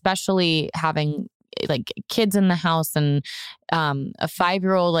 like especially having like kids in the house and a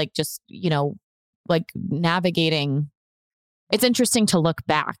 5-year-old, like just, like navigating. It's interesting to look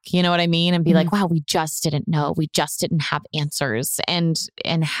back, you know what I mean? And be like, wow, we just didn't know. We just didn't have answers, and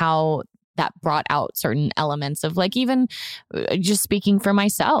how that brought out certain elements of like, even just speaking for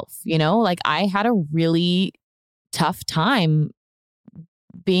myself, like I had a really tough time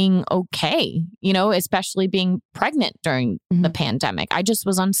being okay, especially being pregnant during the pandemic. I just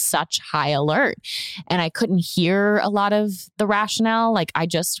was on such high alert and I couldn't hear a lot of the rationale. Like I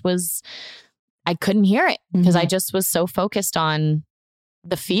couldn't hear it because I just was so focused on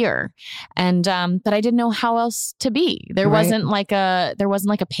the fear. And, but I didn't know how else to be. There wasn't like a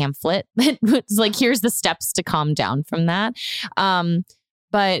pamphlet that was like, here's the steps to calm down from that.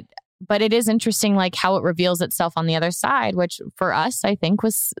 But it is interesting, like how it reveals itself on the other side, which for us, I think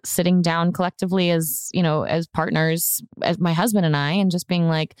was sitting down collectively as, as partners, as my husband and I, and just being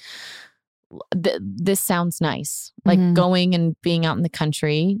like, this sounds nice. Like going and being out in the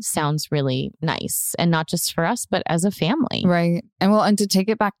country sounds really nice. And not just for us, but as a family. Right. And to take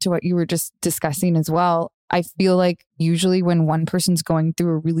it back to what you were just discussing as well, I feel like usually when one person's going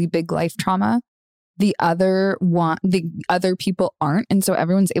through a really big life trauma, the other people aren't. And so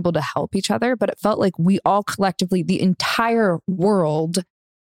everyone's able to help each other. But it felt like we all collectively, the entire world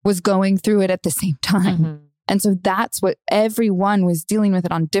was going through it at the same time. And so that's what everyone was dealing with,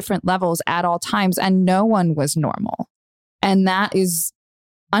 it on different levels at all times. And no one was normal. And that is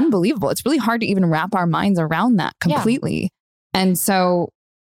unbelievable. It's really hard to even wrap our minds around that completely. Yeah. And so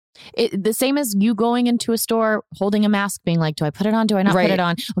the same as you going into a store, holding a mask, being like, do I put it on? Do I not put it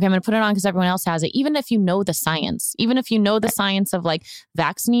on? Okay, I'm going to put it on because everyone else has it. Even if you know the science, science of like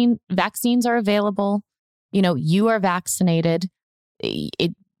vaccines are available, you are vaccinated.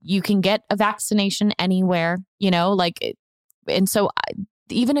 You can get a vaccination anywhere, and so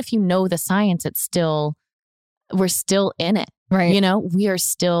even if you know the science, we're still in it. Right. We are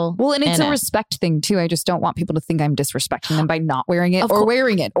still. Well, and it's a respect thing too. I just don't want people to think I'm disrespecting them by not wearing it or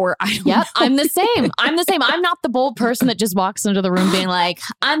wearing it, or I don't know. I'm the same. I'm not the bold person that just walks into the room being like,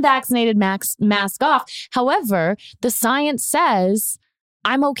 I'm vaccinated, mask off. However, the science says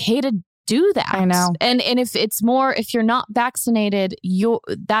I'm okay to do that. I know. And if you're not vaccinated,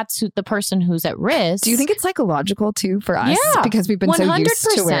 that's the person who's at risk. Do you think it's psychological too for us? Yeah. Because we've been so used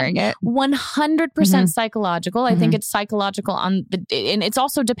to wearing it. 100% psychological. I think it's psychological and it's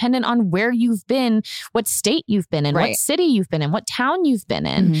also dependent on where you've been, what state you've been in, what city you've been in, what town you've been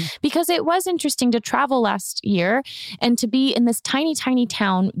in. Because it was interesting to travel last year and to be in this tiny, tiny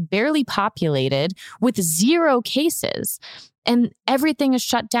town, barely populated with 0 cases. And everything is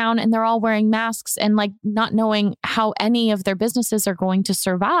shut down and they're all wearing masks and like not knowing how any of their businesses are going to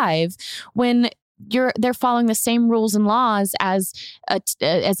survive when they're following the same rules and laws as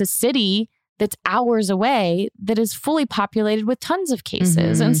a city that's hours away that is fully populated with tons of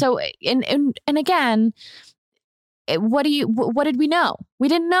cases. And so, and again, what did we know? We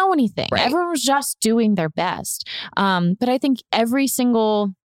didn't know anything. Everyone was just doing their best. But I think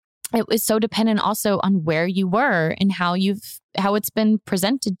it was so dependent also on where you were and how it's been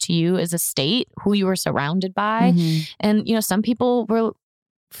presented to you as a state, who you were surrounded by. And, some people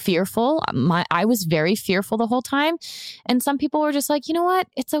fearful. I was very fearful the whole time. And some people were just like, you know what?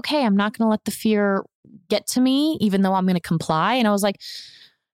 It's okay. I'm not going to let the fear get to me, even though I'm going to comply. And I was like,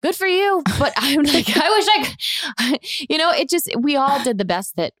 good for you. But I'm like, I wish we all did the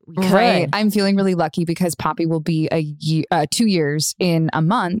best that we could. Right. I'm feeling really lucky because Poppy will be 2 years in a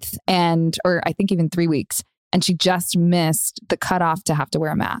month or I think even 3 weeks. And she just missed the cutoff to have to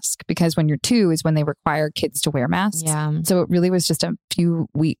wear a mask because when you're 2 is when they require kids to wear masks. Yeah. So it really was just a few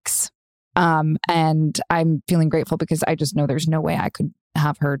weeks. And I'm feeling grateful because I just know there's no way I could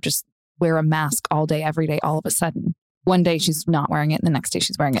have her just wear a mask all day, every day, all of a sudden. One day she's not wearing it and the next day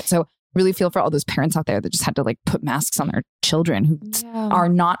she's wearing it. So really feel for all those parents out there that just had to like put masks on their children who are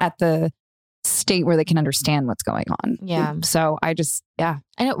not at the state where they can understand what's going on. Yeah. So I just, I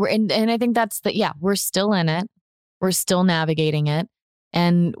know. And I think that's we're still in it. We're still navigating it.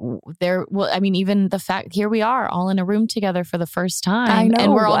 And even the fact here we are all in a room together for the first time. I know,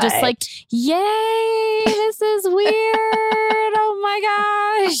 and we're all just like, yay, this is weird. Oh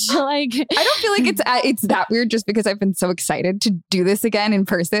my gosh. Like, I don't feel like it's that weird just because I've been so excited to do this again in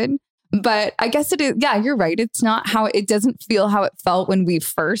person. But I guess it is. Yeah, you're right. It's not it doesn't feel how it felt when we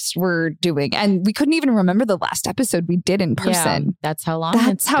first were doing. And we couldn't even remember the last episode we did in person. Yeah, that's how long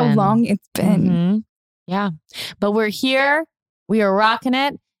it's been. Mm-hmm. Yeah. But we're here. We are rocking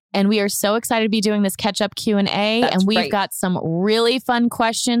it. And we are so excited to be doing this catch-up Q&A. And we've got some really fun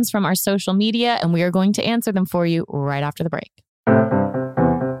questions from our social media. And we are going to answer them for you right after the break.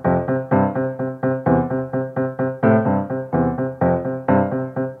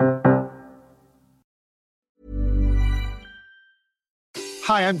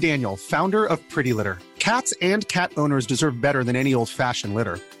 Hi, I'm Daniel, founder of Pretty Litter. Cats and cat owners deserve better than any old-fashioned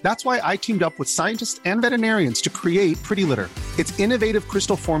litter. That's why I teamed up with scientists and veterinarians to create Pretty Litter. Its innovative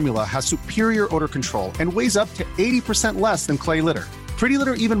crystal formula has superior odor control and weighs up to 80% less than clay litter. Pretty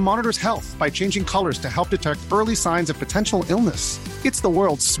Litter even monitors health by changing colors to help detect early signs of potential illness. It's the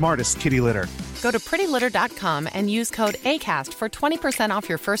world's smartest kitty litter. Go to prettylitter.com and use code ACAST for 20% off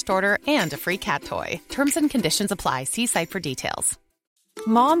your first order and a free cat toy. Terms and conditions apply. See site for details.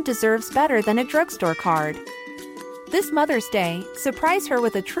 Mom deserves better than a drugstore card. This Mother's Day, surprise her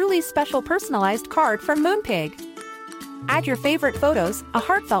with a truly special personalized card from Moonpig. Add your favorite photos, a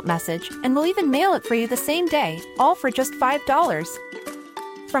heartfelt message, and we'll even mail it for you the same day, all for just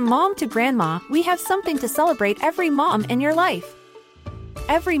 $5. From mom to grandma, we have something to celebrate every mom in your life.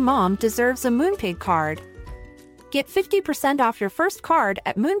 Every mom deserves a Moonpig card. Get 50% off your first card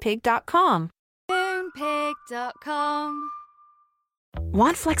at Moonpig.com. Moonpig.com.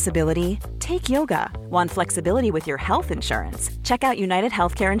 Want flexibility? Take yoga. Want flexibility with your health insurance? Check out United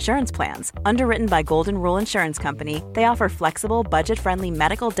Healthcare Insurance Plans. Underwritten by Golden Rule Insurance Company, they offer flexible, budget-friendly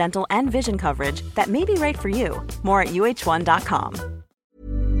medical, dental, and vision coverage that may be right for you. More at UH1.com.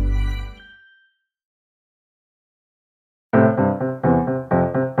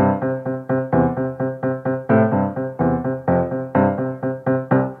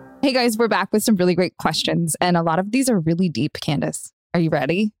 Hey guys, we're back with some really great questions. And a lot of these are really deep, Candace. Are you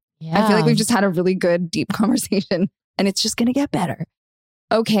ready? Yeah. I feel like we've just had a really good, deep conversation and it's just going to get better.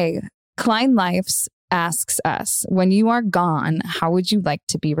 Okay. Klein Lifes asks us, when you are gone, how would you like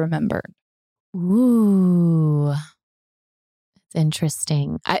to be remembered? Ooh, that's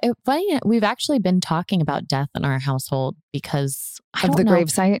interesting. Funny, we've actually been talking about death in our household because of the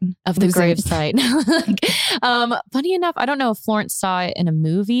gravesite. Funny enough, I don't know if Florence saw it in a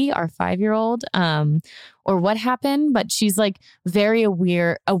movie, our 5-year-old, or what happened, but she's like very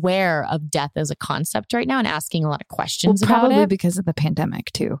aware of death as a concept right now and asking a lot of questions about it. Probably because of the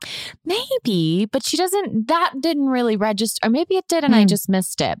pandemic too. Maybe, but that didn't really register, or maybe it did and I just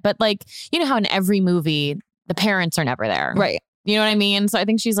missed it. But like, you know how in every movie, the parents are never there. Right. You know what I mean? So I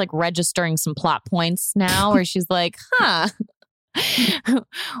think she's like registering some plot points now where she's like,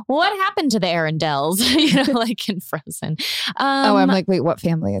 what happened to the Arundells? Like in Frozen. I'm like, wait, what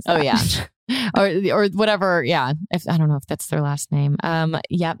family is that? Oh, yeah. or whatever. Yeah. I don't know if that's their last name.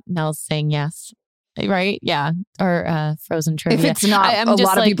 Yep. Nell's saying yes. Right? Yeah. Or Frozen trivia. If it's not, a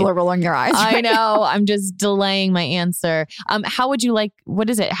lot of people are rolling their eyes. I know. I'm just delaying my answer. How would you like,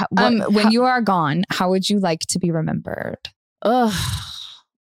 what is it? When you are gone, how would you like to be remembered? I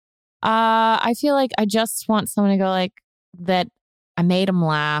feel like I just want someone to go like that. I made them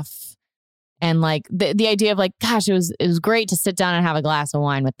laugh. And like the idea of like, gosh, it was great to sit down and have a glass of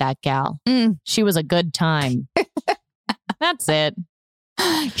wine with that gal. She was a good time. That's it.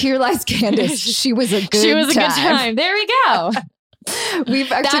 Here lies Candace. She was a good time. There we go.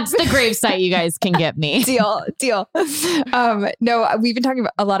 That's the gravesite you guys can get me. Deal. No, we've been talking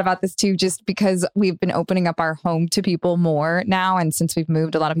a lot about this too, just because we've been opening up our home to people more now. And since we've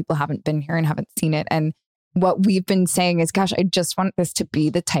moved, a lot of people haven't been here and haven't seen it. And what we've been saying is, gosh, I just want this to be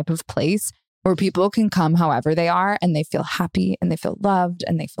the type of place where people can come however they are and they feel happy and they feel loved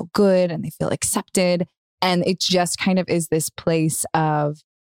and they feel good and they feel accepted. And it just kind of is this place of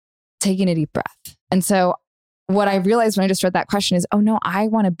taking a deep breath. And so what I realized when I just read that question is, oh no, I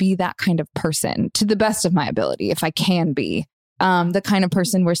want to be that kind of person to the best of my ability, if I can be. The kind of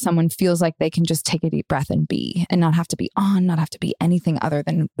person where someone feels like they can just take a deep breath and be, and not have to be on, not have to be anything other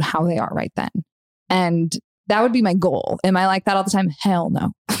than how they are right then. And that would be my goal. Am I like that all the time? Hell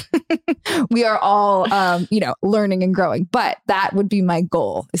no. We are all, learning and growing, but that would be my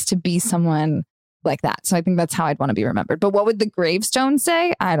goal, is to be someone like that. So I think that's how I'd want to be remembered. But what would the gravestone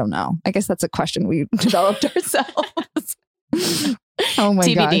say? I don't know. I guess that's a question we developed ourselves. Oh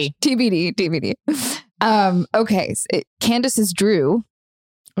my gosh. TBD. Okay. So Candace's Drew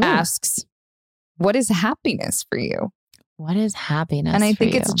asks, what is happiness for you? What is happiness? And I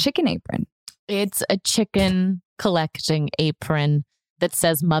think for it's you? a chicken apron. It's a chicken collecting apron that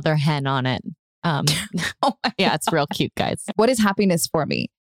says mother hen on it. Yeah, it's real cute, guys. What is happiness for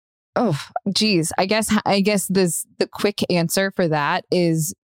me? Oh, geez. I guess the quick answer for that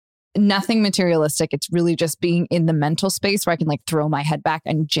is nothing materialistic. It's really just being in the mental space where I can like throw my head back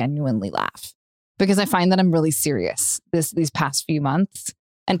and genuinely laugh, because I find that I'm really serious these past few months,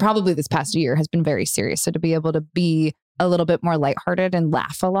 and probably this past year has been very serious. So to be able to be a little bit more lighthearted and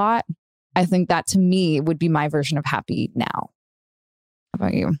laugh a lot, I think that to me would be my version of happy now. How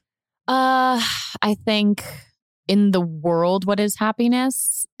about you? I think in the world, what is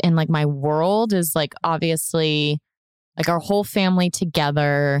happiness? And like my world is like obviously like our whole family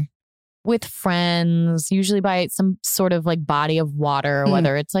together with friends, usually by some sort of like body of water,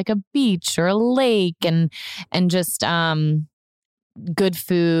 whether it's like a beach or a lake, and just good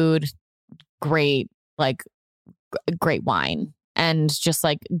food, great wine, and just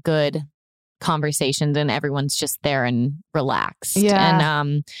like good conversations, and everyone's just there and relaxed. Yeah.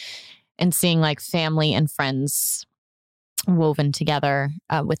 And seeing like family and friends woven together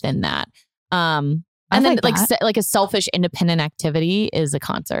within that. And then like a selfish independent activity is a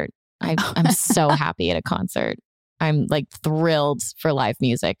concert. I'm so happy at a concert. I'm like thrilled for live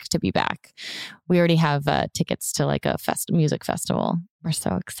music to be back. We already have tickets to like a music festival. We're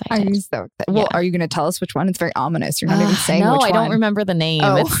so excited. Are you so excited? Well, are you going to tell us which one? It's very ominous. You're not even saying no, which one. I don't remember the name.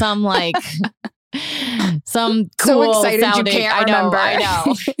 Oh. It's some like some so cool excited sounding. you can't remember. I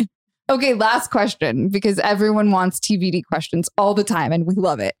know. Okay, last question, because everyone wants TBD questions all the time and we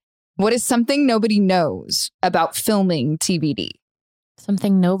love it. What is something nobody knows about filming TBD?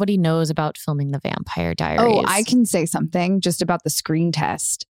 Something nobody knows about filming The Vampire Diaries. Oh, I can say something just about the screen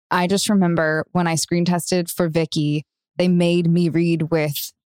test. I just remember when I screen tested for Vicky, they made me read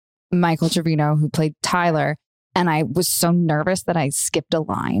with Michael Trevino, who played Tyler. And I was so nervous that I skipped a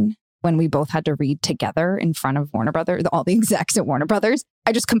line when we both had to read together in front of Warner Brothers, all the execs at Warner Brothers.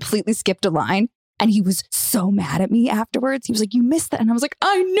 I just completely skipped a line. And he was so mad at me afterwards. He was like, you missed that. And I was like,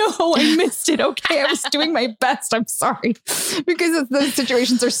 I know I missed it. Okay, I was doing my best. I'm sorry. Because those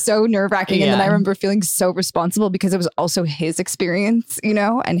situations are so nerve-wracking. Yeah. And then I remember feeling so responsible because it was also his experience,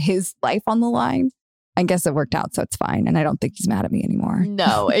 and his life on the line. I guess it worked out, so it's fine. And I don't think he's mad at me anymore.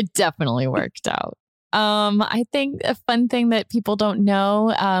 No, it definitely worked out. I think a fun thing that people don't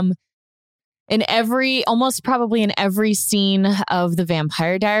know, almost probably in every scene of The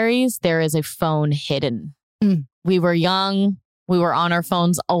Vampire Diaries, there is a phone hidden. We were young. We were on our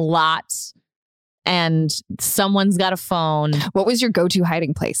phones a lot. And someone's got a phone. What was your go-to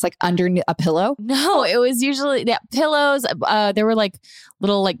hiding place? Like under a pillow? No, it was usually pillows. There were like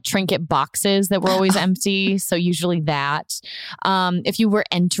little like trinket boxes that were always empty. So usually that. If you were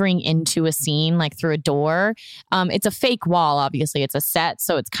entering into a scene like through a door, it's a fake wall. Obviously, it's a set.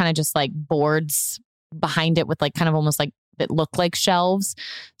 So it's kind of just like boards behind it with like kind of almost like that look like shelves.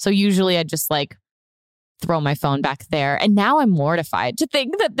 So usually I just like throw my phone back there. And now I'm mortified to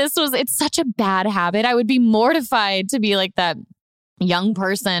think that it's such a bad habit. I would be mortified to be like that young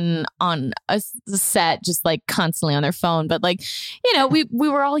person on a set, just like constantly on their phone. But like, we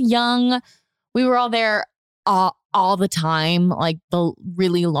were all young. We were all there all the time, like the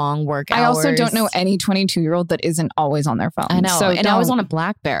really long work hours. I also don't know any 22-year-old that isn't always on their phone. I know. So I was on a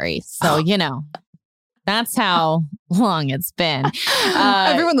BlackBerry. So, that's how long it's been.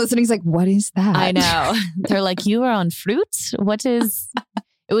 Everyone listening is like, what is that? I know. They're like, you are on Fruit?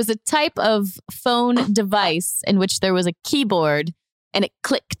 It was a type of phone device in which there was a keyboard and it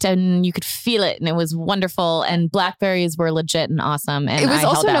clicked and you could feel it and it was wonderful. And BlackBerries were legit and awesome. And it was I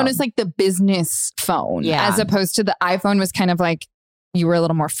also held known out. as like the business phone, Yeah. as opposed to the iPhone was kind of like you were a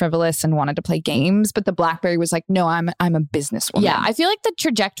little more frivolous and wanted to play games, but the BlackBerry was like, no, I'm a businesswoman. Yeah, I feel like the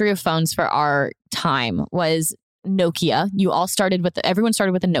trajectory of phones for our time was Nokia. Everyone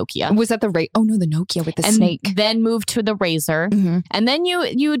started with a Nokia. Was that the the Nokia with the snake. Then moved to the Razor. Mm-hmm. And then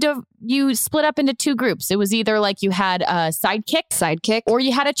you split up into two groups. It was either like you had a Sidekick, or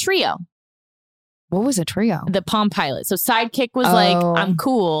you had a Trio. What was a Trio? The Palm Pilot. So Sidekick was like, I'm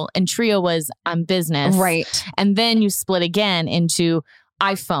cool. And Trio was, I'm business. Right. And then you split again into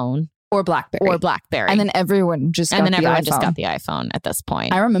iPhone. Or BlackBerry. And then everyone just got the iPhone. just got the iPhone at this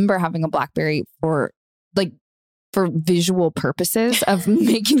point. I remember having a BlackBerry for visual purposes of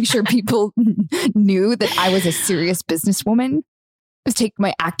making sure people knew that I was a serious businesswoman. I was taking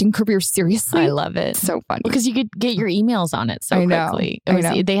my acting career seriously. I love it. So funny. Because you could get your emails on it so quickly.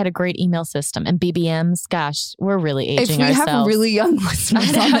 They had a great email system. And BBMs, gosh, we're really aging ourselves. If we have really young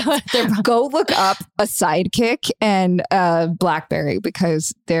listeners on this, go look up a Sidekick and a BlackBerry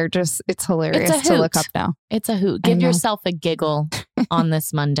because it's hilarious to look up now. It's a hoot. Give yourself a giggle on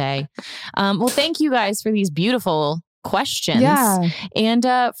this Monday. Well, thank you guys for these beautiful questions and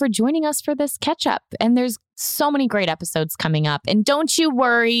for joining us for this catch up. And there's so many great episodes coming up. And don't you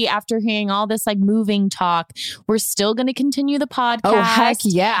worry, after hearing all this like moving talk, we're still going to continue the podcast. Oh, heck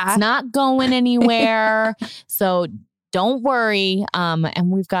yeah. It's not going anywhere. So don't worry. And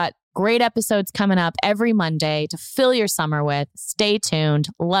we've got great episodes coming up every Monday to fill your summer with. Stay tuned.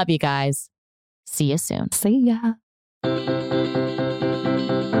 Love you guys. See you soon. See ya.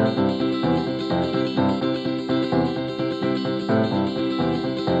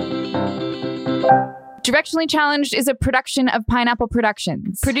 Directionally Challenged is a production of Pineapple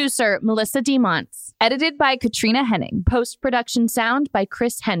Productions. Producer Melissa DeMonts. Edited by Katrina Henning. Post-production sound by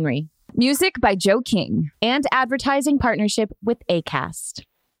Chris Henry. Music by Joe King. And advertising partnership with Acast.